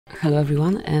Hello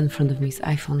everyone, in front of me is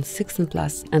iPhone 16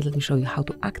 Plus and let me show you how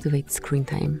to activate screen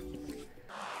time.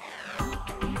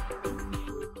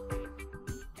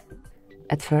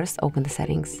 At first, open the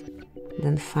settings,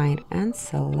 then find and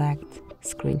select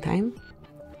screen time,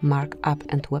 mark app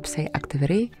and website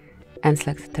activity and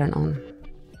select turn on.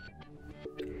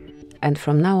 And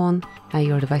from now on,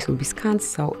 your device will be scanned,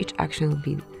 so each action will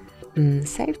be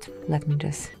saved. Let me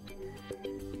just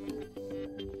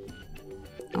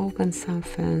open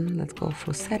something. Let's go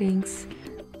through settings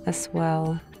as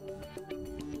well,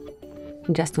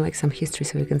 just to make some history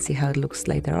so you can see how it looks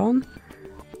later on.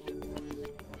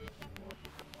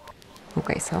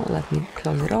 Okay, so let me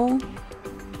close it all.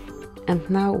 And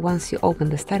now once you open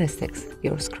the statistics,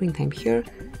 your screen time here,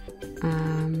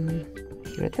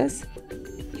 here it is,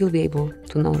 you'll be able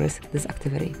to notice this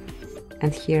activity.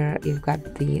 And here you've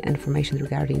got the information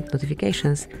regarding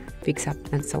notifications, picks up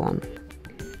and so on.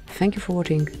 Thank you for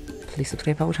watching, please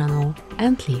subscribe our channel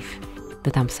and leave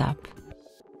the thumbs up.